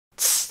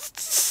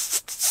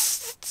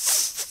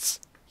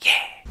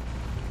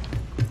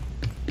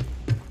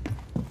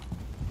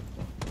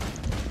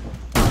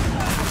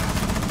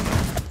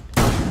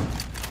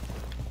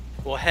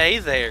hey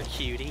there,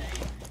 cutie.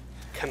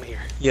 Come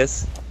here.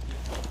 Yes.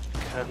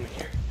 Come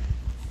here.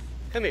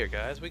 Come here,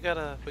 guys. We got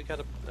a guy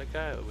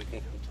that we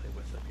can come play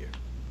with up here.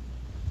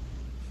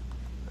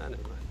 Ah,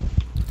 never mind.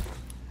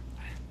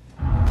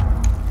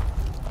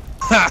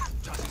 Ha!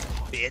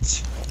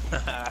 Bitch.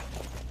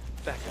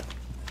 Back up.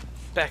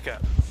 Back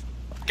up.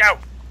 Go!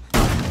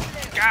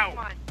 Go!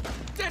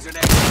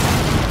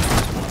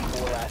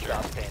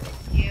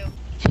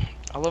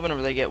 I love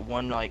whenever they get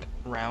one like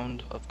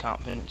round of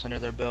confidence under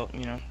their belt.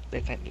 You know,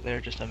 they think that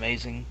they're just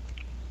amazing.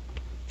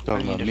 Talking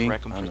And you about just me?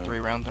 wreck them I for know. 3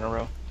 rounds in a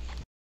row.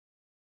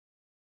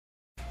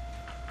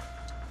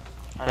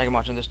 Alright, I'm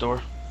watching this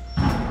door.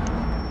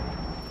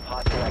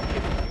 Hostile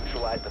activity.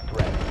 Neutralize the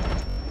threat.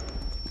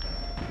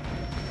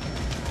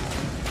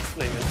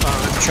 Leaving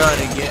fine. I'm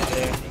trying to get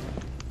there.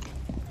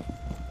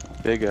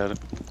 They got it.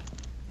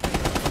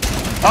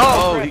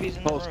 Oh, he he's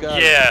in the almost room. got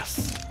it.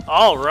 Yes!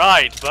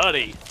 Alright,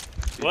 buddy.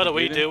 What do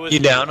we get do him? with You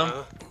down him?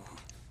 huh?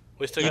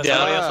 We still You got down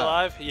somebody him? else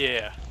alive?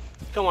 Yeah.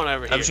 Come on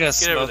over here. I'm just gonna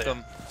Get over smoke there.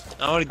 him.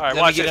 I want to. Alright,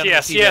 watch get this. on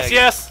Yes, the yes, teabag.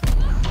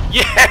 yes!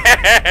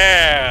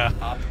 Yeah!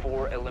 Op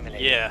 4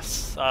 eliminated.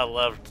 Yes, I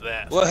loved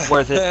that. What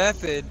Worth it.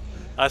 happened?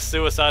 I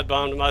suicide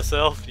bombed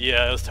myself.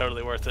 Yeah, it was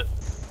totally worth it.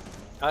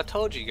 I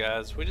told you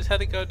guys, we just had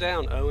to go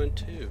down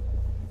 0-2.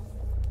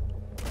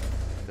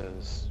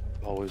 That's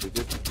always a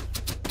good thing.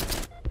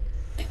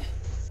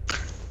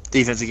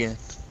 Defense again.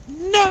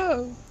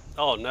 No.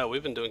 Oh no,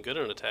 we've been doing good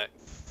on attack.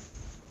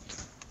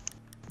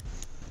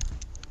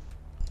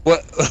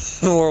 What?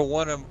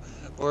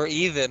 We're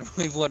even.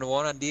 We've won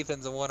 1 on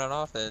defense and 1 on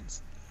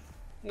offense.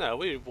 No,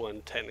 we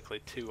won technically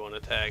 2 on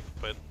attack,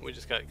 but we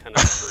just got kind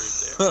of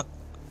screwed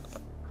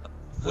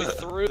there. We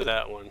threw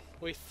that one.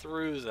 We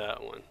threw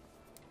that one.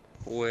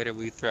 Where did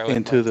we throw it?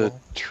 Into the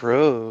Michael?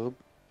 trub.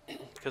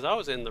 Because I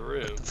was in the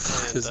room,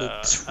 Is and it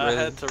I true?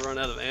 had to run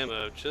out of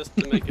ammo just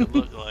to make it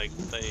look like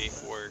they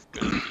were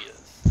going to beat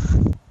us.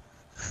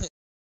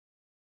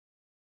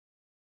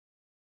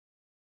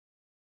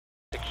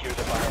 Secure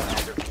the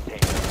biohazard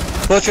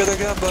container. Butcher the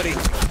gun, buddy.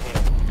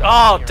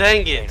 Oh,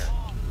 dang it!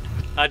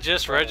 I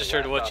just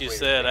registered what you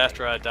said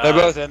after I died. They're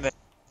both in there.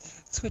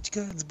 Switch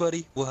guns,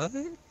 buddy. What?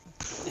 See?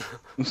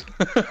 It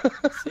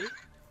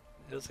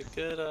was a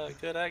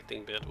good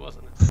acting bit,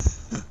 wasn't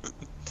it?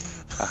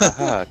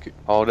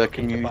 All that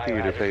community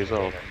theater pays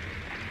off.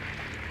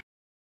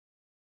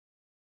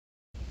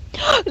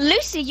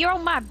 Lucy, you're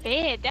on my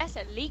bed. That's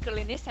illegal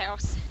in this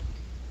house.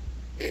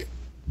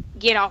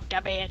 Get off the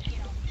bed.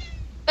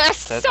 That's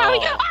Sorry,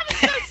 all. I'm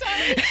so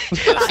sorry.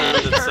 That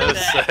sounded so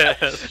sad.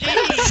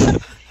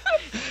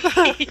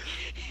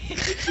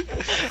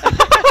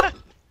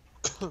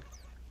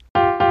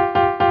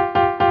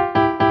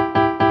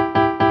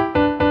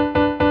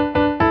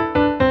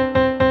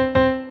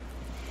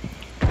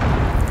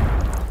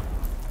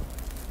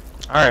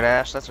 Alright,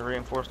 Ash, that's a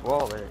reinforced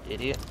wall there,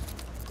 idiot.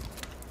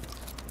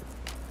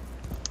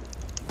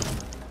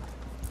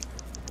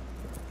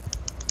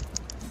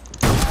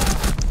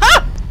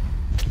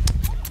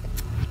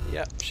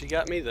 Yep, she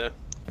got me though.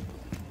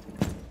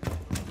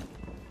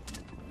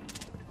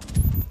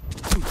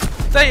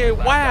 They,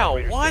 wow,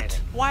 what?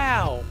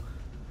 Wow.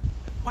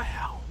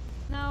 Wow.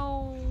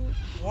 No.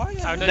 Why?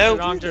 I went No. the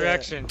wrong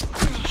direction.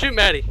 Shoot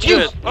Maddie. Shoot.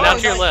 Good. Oh, Now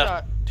to your nice left.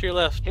 shot. To your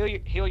left.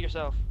 Heal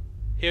yourself.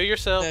 Heal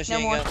yourself. No, she No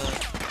ain't more. got none.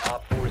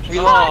 Op 4 is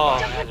Reload.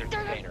 biohazard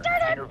container.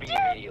 Intervene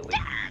immediately.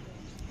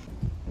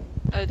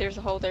 Oh, there's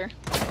a hole there.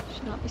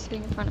 Should not be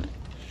sitting in front of it.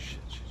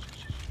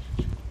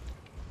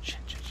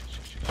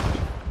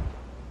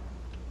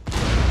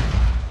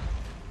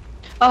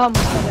 Oh, I'm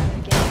gonna go down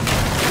again.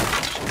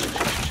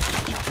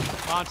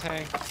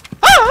 Montang.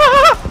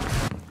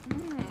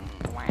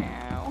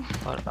 Wow.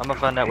 I'm gonna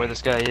find out where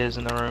this guy is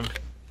in the room.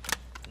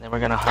 And then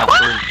we're gonna hot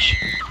breach.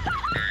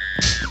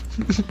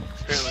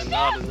 Apparently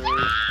not in the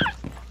room.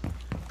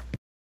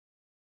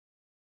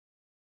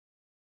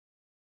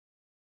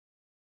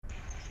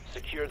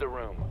 Secure the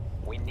room.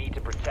 We need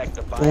to protect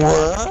the What?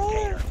 biohazard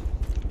container.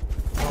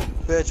 Oh,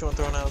 bitch, I'm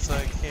throwing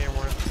outside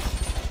camera.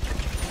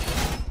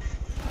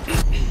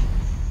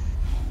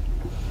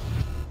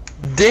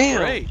 Damn!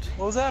 Great.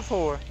 What was that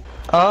for?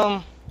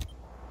 Um,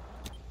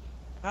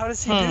 How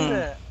does he do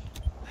that?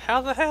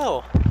 How the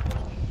hell?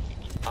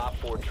 Op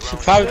 4 drone. She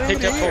probably Down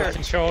picked up here. full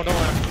control. Don't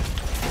want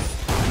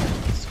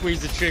to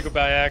squeeze the trigger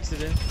by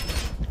accident.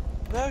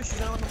 No, she's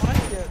not on the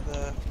mic yet,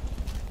 though.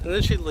 And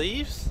then she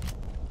leaves?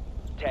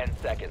 10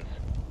 seconds.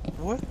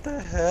 What the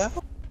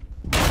hell?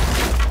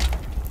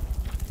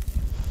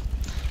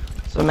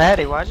 so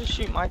Maddie, why'd you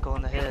shoot Michael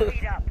in the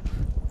head?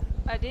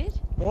 I did?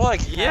 More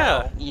like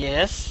Yeah. how?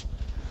 Yes.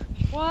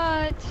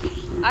 What?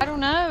 I don't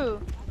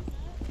know.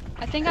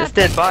 I think It's I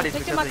dead bodies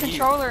picked because up my of you.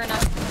 controller and I.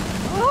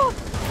 Oh,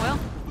 well,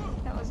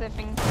 that was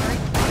effing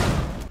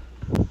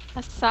great.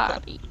 I'm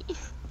sorry.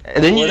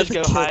 And then you What just if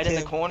go it killed hide in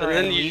the him? corner And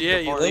then and you, leave yeah,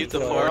 the you party. leave the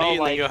We're all party and then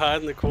like- go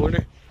hide in the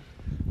corner.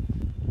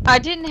 I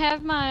didn't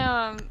have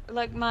my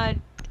like my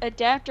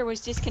adapter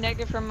was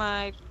disconnected from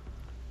my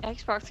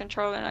Xbox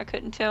controller and I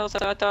couldn't tell, so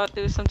I thought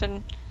there was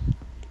something.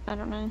 I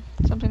don't know.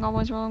 Something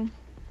always wrong.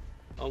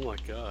 Oh my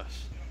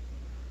gosh.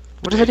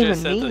 What does that AJ even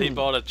said that he mean?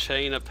 bought a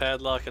chain, a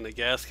padlock, and a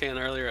gas can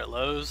earlier at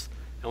Lowe's,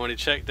 and when he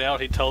checked out,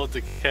 he told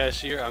the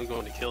cashier, "I'm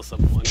going to kill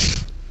someone."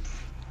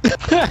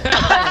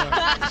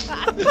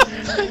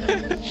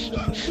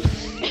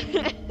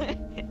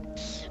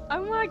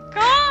 Oh my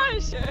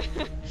gosh!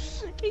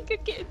 He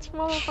could get in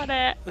trouble for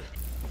that.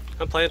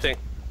 I'm planting.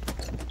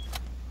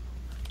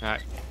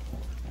 Alright,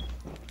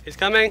 He's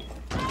coming.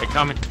 they're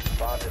coming.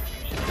 Bomb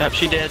diffusion. Yep,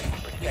 she did.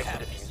 Protect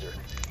the diffuser.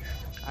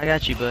 I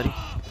got you, buddy.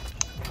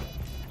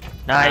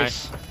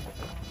 Nice.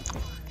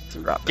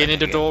 Get in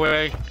the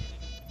doorway.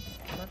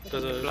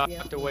 There's a, Block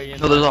the way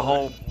in. No, there's a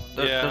hole.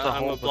 yeah, There's a I'm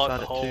hole gonna block beside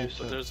the it hole, too. but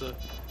So. there's a.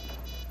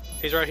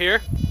 He's right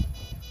here.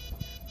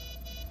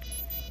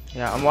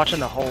 Yeah, I'm watching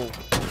the hole.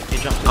 He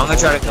jumps in I'm the gonna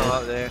try hole to come again.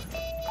 up there.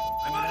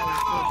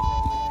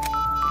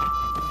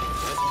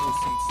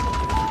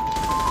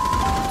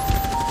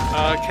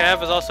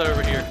 Cav is also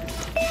over here.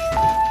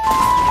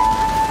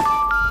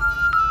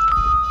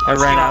 It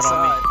ran out on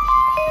Outside.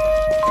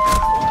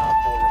 One Op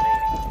 4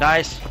 remaining. me.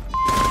 Nice.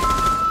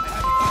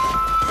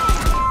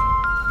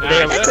 Nah,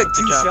 There good. we That go. took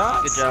two Good job.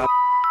 shots. Good job.